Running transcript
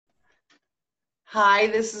Hi,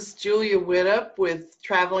 this is Julia Widdop with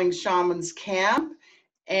Traveling Shamans Camp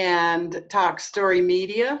and Talk Story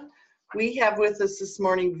Media. We have with us this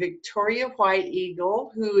morning Victoria White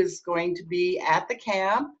Eagle, who is going to be at the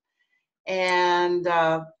camp. And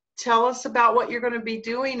tell us about what you're going to be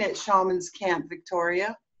doing at Shamans Camp,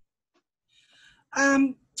 Victoria.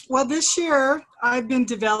 Well, this year I've been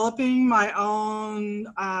developing my own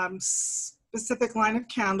specific line of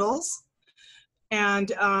candles.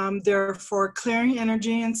 And they're for clearing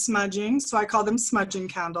energy and smudging, so I call them smudging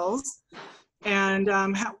candles. And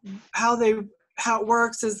how it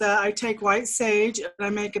works is that I take white sage and I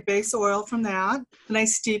make a base oil from that, and I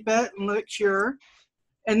steep it and let it cure.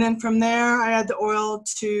 And then from there, I add the oil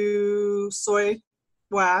to soy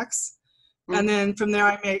wax. And then from there,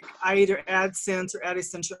 I either add scents or add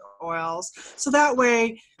essential oils. So that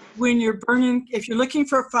way, when you're burning, if you're looking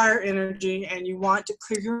for fire energy and you want to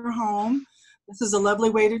clear your home, this is a lovely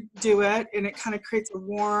way to do it, and it kind of creates a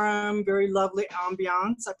warm, very lovely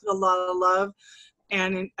ambiance. I put a lot of love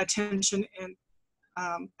and attention and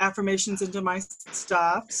affirmations into my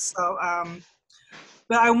stuff. So,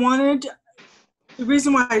 but the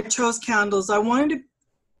reason why I chose candles, I wanted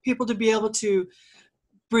people to be able to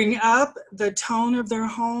bring up the tone of their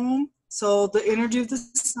home. So the energy of the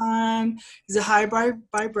sun is a high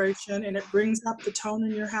vibration, and it brings up the tone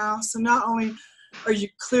in your house. So not only are you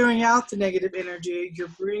clearing out the negative energy, you're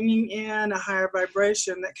bringing in a higher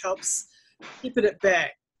vibration that helps keep it at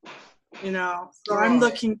bay, So I'm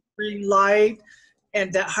looking to bring light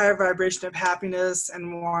and that higher vibration of happiness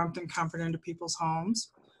and warmth and comfort into people's homes.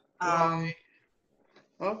 Okay.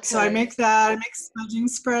 So I make smudging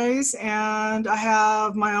sprays, and I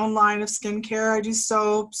have my own line of skincare. I do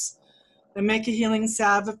soaps. I make a healing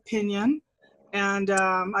salve of pinyon. And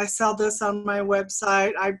I sell this on my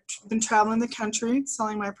website. I've been traveling the country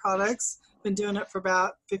selling my products. Been doing it for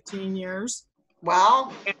about 15 years.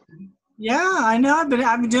 Wow. And yeah, I know. I've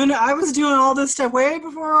been doing it. I was doing all this stuff way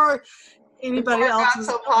before anybody else was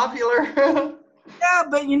so popular. Yeah,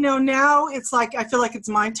 but now it's like I feel like it's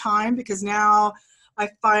my time, because now I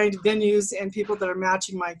find venues and people that are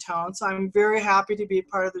matching my tone. So I'm very happy to be a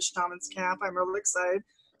part of the Shamans Camp. I'm really excited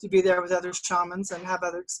to be there with other shamans and have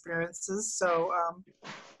other experiences. So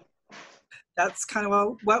that's kind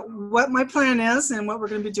of what my plan is and what we're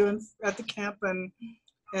going to be doing at the camp and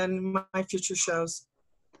my future shows.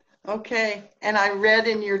 Okay. And I read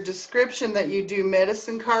in your description that you do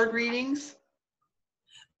medicine card readings.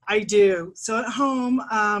 I do. So at home,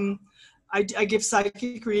 I give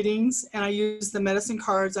psychic readings, and I use the medicine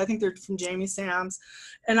cards. I think they're from Jamie Sam's.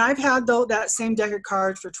 And I've had that same deck of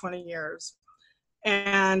cards for 20 years.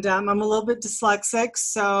 And I'm a little bit dyslexic,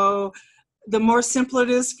 so the more simple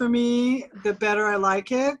it is for me, the better I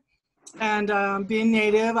like it. And being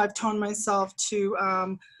native, I've toned myself to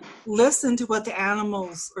listen to what the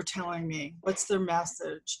animals are telling me. What's their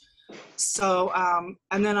message? So,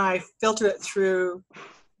 and then I filter it through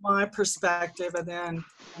my perspective, and then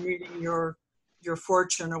I'm reading your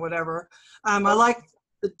fortune or whatever. I like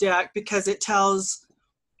the deck because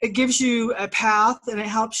it gives you a path, and it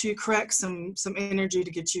helps you correct some energy to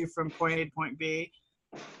get you from point A to point B.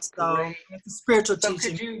 So it's a spiritual teaching.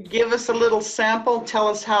 Could you give us a little sample? Tell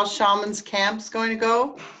us how Shamans Camp's going to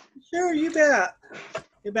go? Sure, you bet.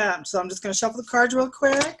 You bet. So I'm just going to shuffle the cards real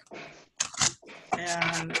quick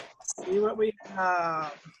and see what we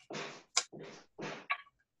have.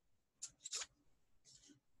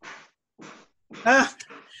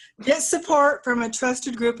 Get support from a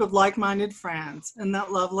trusted group of like-minded friends. Isn't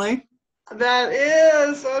that lovely? That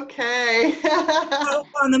is, okay. So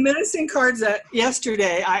on the medicine cards that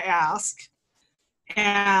yesterday I asked,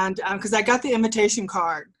 and because I got the invitation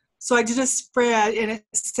card, so I did a spread, and it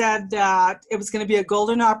said that it was going to be a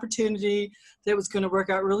golden opportunity, that it was going to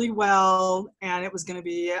work out really well, and it was going to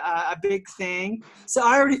be a big thing. So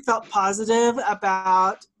I already felt positive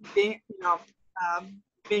about being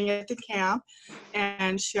at the camp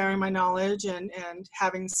and sharing my knowledge and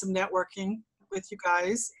having some networking with you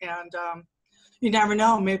guys. And you never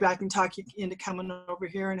know, maybe I can talk you into coming over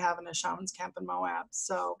here and having a Shamans Camp in Moab.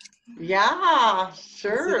 So yeah,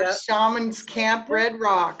 sure. Shamans Camp Red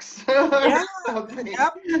Rocks. Yeah. Yep, we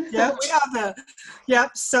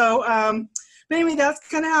have so but anyway, that's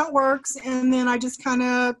kind of how it works. And then I just kind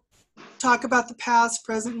of talk about the past,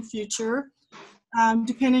 present, and future.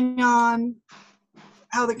 Depending on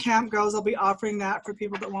how the camp goes, I'll be offering that for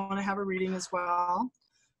people that want to have a reading as well.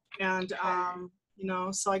 And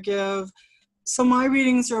so my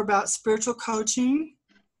readings are about spiritual coaching,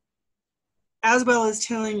 as well as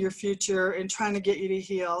telling your future and trying to get you to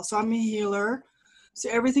heal. So I'm a healer. So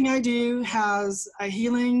everything I do has a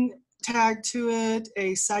healing tag to it,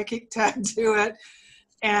 a psychic tag to it,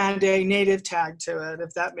 and a native tag to it,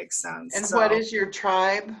 if that makes sense. And so, what is your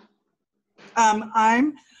tribe?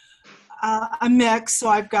 I'm a mix, so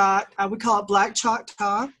I've got, we call it Black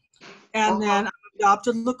Choctaw, and then I'm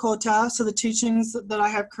adopted Lakota, so the teachings that I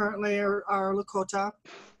have currently are Lakota,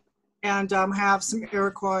 and have some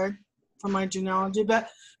Iroquois from my genealogy, but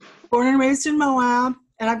born and raised in Moab,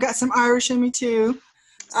 and I've got some Irish in me too.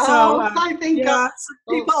 So, I think yeah, so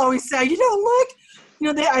people always say, look,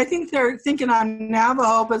 I think they're thinking I'm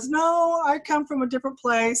Navajo, but no, I come from a different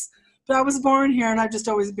place, but I was born here and I've just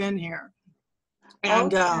always been here.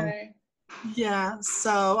 And yeah,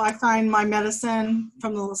 so I find my medicine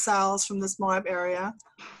from the LaSalle's, from this Moab area.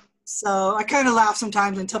 So I kind of laugh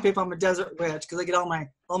sometimes and tell people I'm a desert witch because I get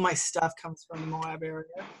all my stuff comes from the Moab area.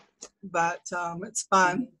 But it's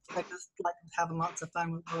fun. I just like having lots of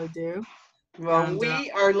fun with what I do. Well, and,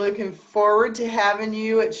 we are looking forward to having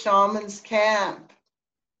you at Shamans Camp.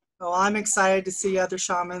 Well, I'm excited to see other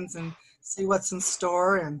shamans and see what's in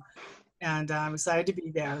store, and I'm excited to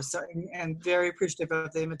be there. So, and very appreciative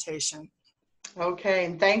of the invitation. Okay,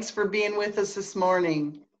 and thanks for being with us this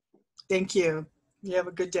morning. Thank you. You have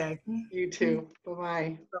a good day. You too.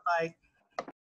 Bye-bye. Bye-bye.